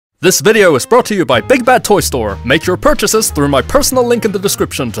This video is brought to you by Big Bad Toy Store. Make your purchases through my personal link in the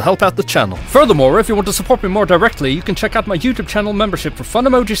description to help out the channel. Furthermore, if you want to support me more directly, you can check out my YouTube channel membership for fun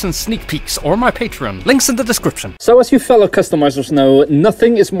emojis and sneak peeks, or my Patreon. Links in the description. So as you fellow customizers know,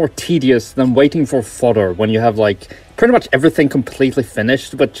 nothing is more tedious than waiting for fodder when you have like pretty much everything completely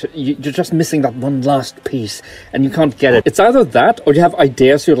finished, but you're just missing that one last piece and you can't get it. It's either that or you have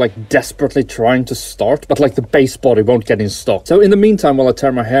ideas you're like desperately trying to start, but like the base body won't get in stock. So in the meantime, while I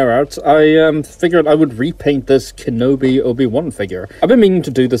tear my hair out, I figured I would repaint this Kenobi Obi-Wan figure. I've been meaning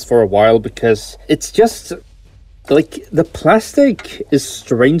to do this for a while because it's just like the plastic is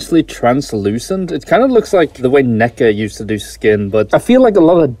strangely translucent. It kind of looks like the way NECA used to do skin, but I feel like a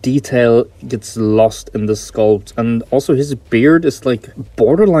lot of detail gets lost in the sculpt, and also his beard is like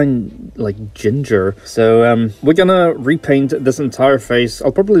borderline like ginger. So we're gonna repaint this entire face.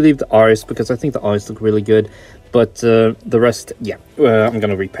 I'll probably leave the eyes because I think the eyes look really good, but the rest, yeah, I'm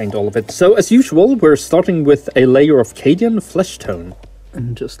gonna repaint all of it. So as usual, we're starting with a layer of Cadian flesh tone,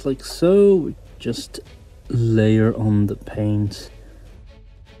 and just like so, we just layer on the paint.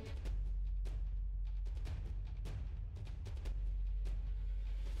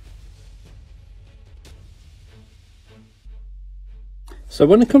 So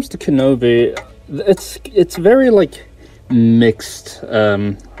when it comes to Kenobi, it's very like mixed,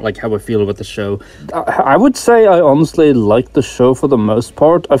 like how I feel about the show. I would say I honestly liked the show for the most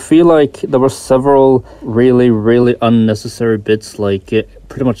part. I feel like there were several really unnecessary bits, like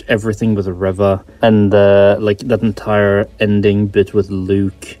pretty much everything with Reva, and like that entire ending bit with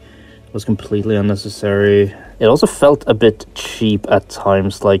Luke was completely unnecessary. It also felt a bit cheap at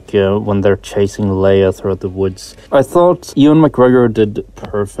times, like when they're chasing Leia throughout the woods. I thought Ewan McGregor did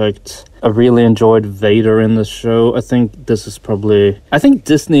perfect. I really enjoyed Vader in the show. I think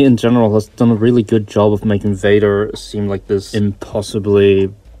Disney in general has done a really good job of making Vader seem like this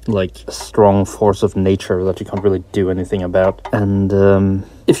impossibly like strong force of nature that you can't really do anything about. And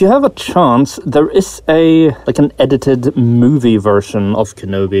if you have a chance, there is an edited movie version of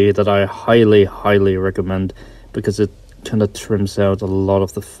Kenobi that I highly recommend, because it kind of trims out a lot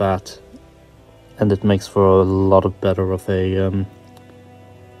of the fat and it makes for a lot of better of a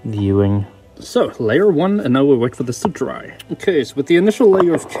viewing. So, layer 1, and now we wait for this to dry. Okay, so with the initial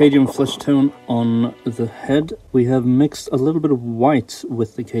layer of Cadian flesh tone on the head, we have mixed a little bit of white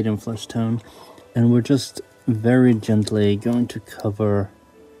with the Cadian flesh tone, and we're just very gently going to cover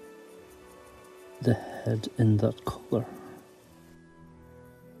the head in that color.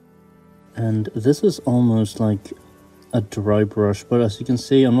 And this is almost like a dry brush, but as you can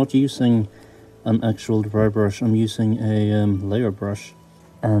see, I'm not using an actual dry brush, I'm using a layer brush.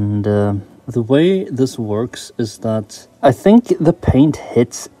 And the way this works is that I think the paint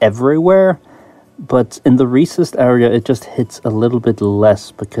hits everywhere, but in the recessed area it just hits a little bit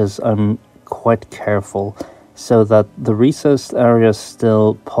less because I'm quite careful, so that the recessed areas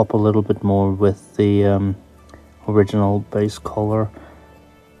still pop a little bit more with the original base color.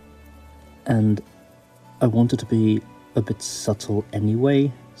 And I want it to be a bit subtle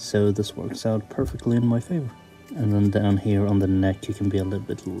anyway, so this works out perfectly in my favor. And then down here on the neck you can be a little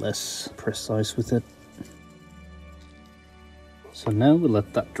bit less precise with it. So now we'll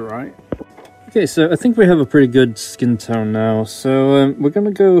let that dry. Okay, so I think we have a pretty good skin tone now, so we're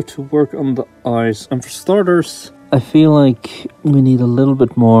gonna go to work on the eyes. And for starters, I feel like we need a little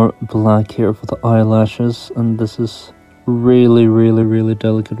bit more black here for the eyelashes, and this is really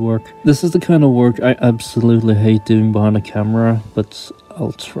delicate work. This is the kind of work I absolutely hate doing behind a camera, but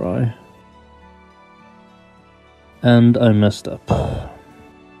I'll try. And I messed up.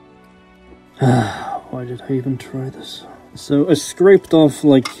 Why did I even try this? So I scraped off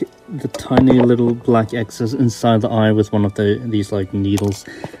like the tiny little black X's inside the eye with one of these like needles,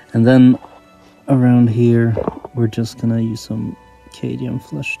 and then around here we're just gonna use some Cadian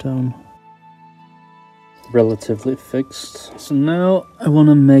flesh tone. Relatively fixed. So now I want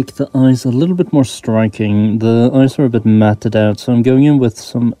to make the eyes a little bit more striking. The eyes are a bit matted out, so I'm going in with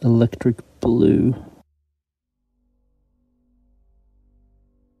some electric blue.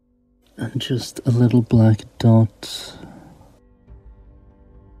 And just a little black dot.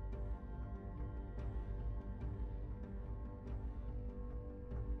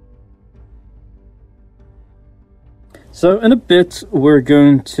 So in a bit we're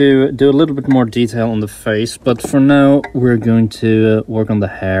going to do a little bit more detail on the face, but for now we're going to work on the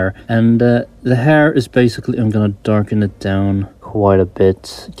hair. And the hair is basically, I'm going to darken it down quite a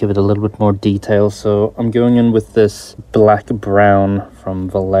bit, give it a little bit more detail. So I'm going in with this black brown from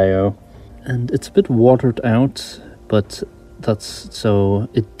Vallejo. And it's a bit watered out, but that's so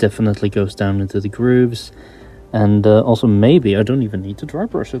it definitely goes down into the grooves. And also maybe I don't even need to dry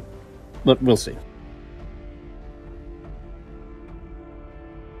brush it, but we'll see.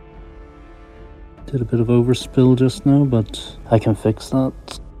 Did a bit of overspill just now, but I can fix that.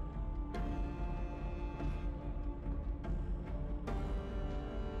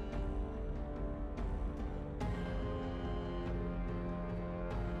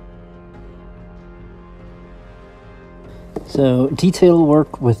 So, detail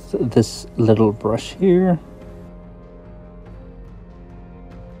work with this little brush here.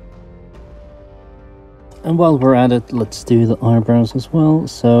 And while we're at it, let's do the eyebrows as well.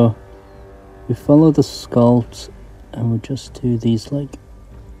 So, we follow the sculpt and we just do these like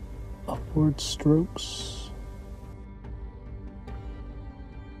upward strokes.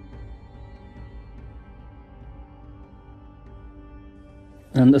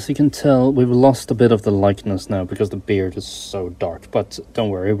 And as you can tell, we've lost a bit of the likeness now because the beard is so dark. But don't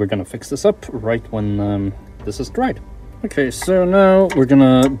worry, we're gonna fix this up right when this is dried. Okay, so now we're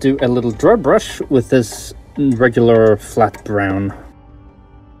gonna do a little dry brush with this regular flat brown.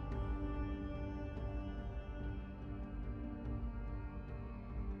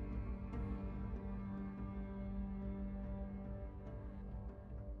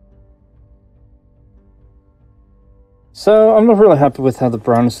 So I'm not really happy with how the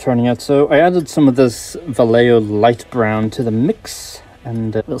brown is turning out, so I added some of this Vallejo light brown to the mix,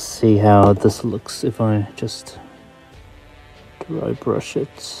 and we'll see how this looks if I just dry brush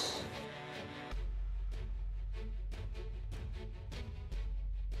it.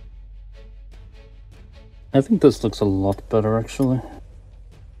 I think this looks a lot better actually.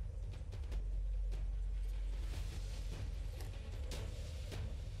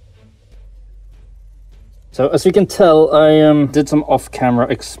 So as you can tell, I did some off-camera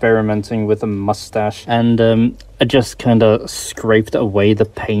experimenting with a mustache, and I just kind of scraped away the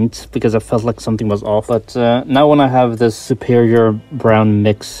paint because I felt like something was off. But now when I have this superior brown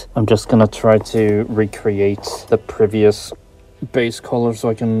mix, I'm just gonna try to recreate the previous base color so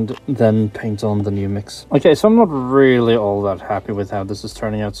I can then paint on the new mix. Okay, so I'm not really all that happy with how this is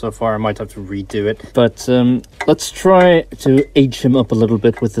turning out so far. I might have to redo it, but let's try to age him up a little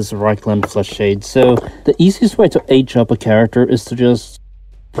bit with this Reichland flesh shade. So the easiest way to age up a character is to just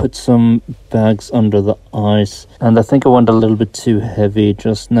put some bags under the eyes, and I think I went a little bit too heavy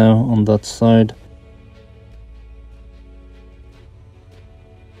just now on that side.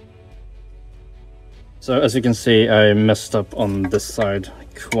 So as you can see, I messed up on this side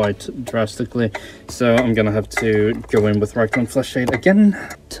quite drastically, so I'm gonna have to go in with Reichland flesh shade again.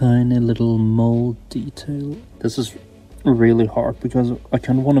 Tiny little mold detail. This is really hard because I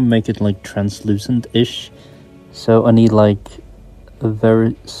kind of want to make it like translucent-ish, so I need like a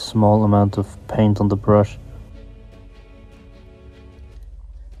very small amount of paint on the brush.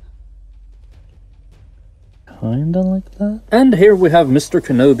 Kinda like that. And here we have Mr.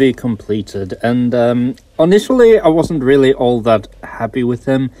 Kenobi completed, and initially I wasn't really all that happy with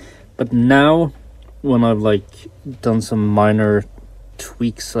him, but now when I've like done some minor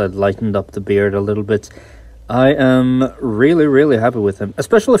tweaks, I lightened up the beard a little bit, I am really happy with him,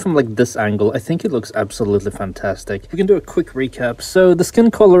 especially from like this angle. I think it looks absolutely fantastic. We can do a quick recap. So the skin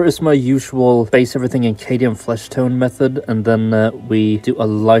color is my usual base everything in Cadian flesh tone method, and then we do a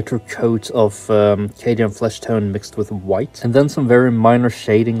lighter coat of Cadian flesh tone mixed with white, and then some very minor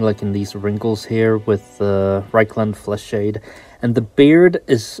shading like in these wrinkles here with Reichland flesh shade. And the beard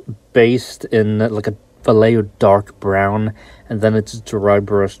is based in like a Vallejo dark brown, and then it's dry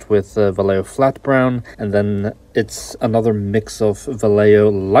brushed with Vallejo flat brown, and then it's another mix of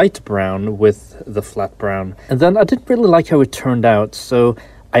Vallejo light brown with the flat brown. And then I didn't really like how it turned out, so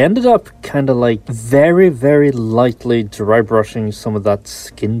I ended up kind of like very lightly dry brushing some of that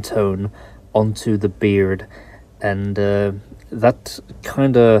skin tone onto the beard, and that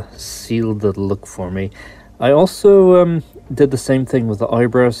kind of sealed the look for me. I also did the same thing with the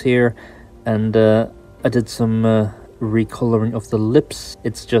eyebrows here, and I did some recoloring of the lips.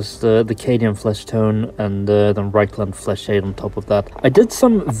 It's just the Cadian flesh tone and then Reichland flesh shade on top of that. I did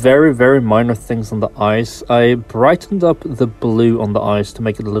some very minor things on the eyes. I brightened up the blue on the eyes to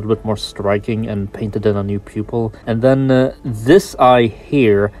make it a little bit more striking and painted in a new pupil. And then this eye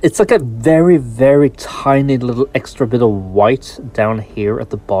here, it's like a very tiny little extra bit of white down here at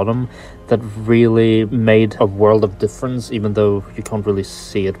the bottom that really made a world of difference, even though you can't really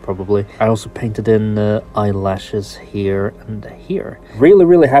see it probably. I also painted in eyelashes here and here.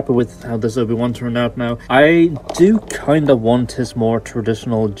 Really happy with how this Obi-Wan turned out now. I do kind of want his more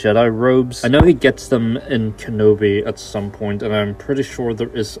traditional Jedi robes. I know he gets them in Kenobi at some point, and I'm pretty sure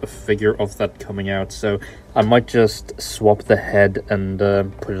there is a figure of that coming out, so I might just swap the head and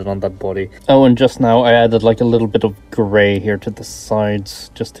put it on that body. Oh, and just now I added like a little bit of grey here to the sides,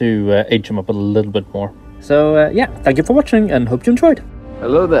 just to age him up a little bit more. So yeah, thank you for watching and hope you enjoyed.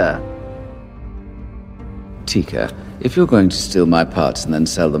 Hello there. Tika, if you're going to steal my parts and then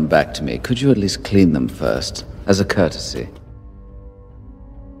sell them back to me, could you at least clean them first, as a courtesy?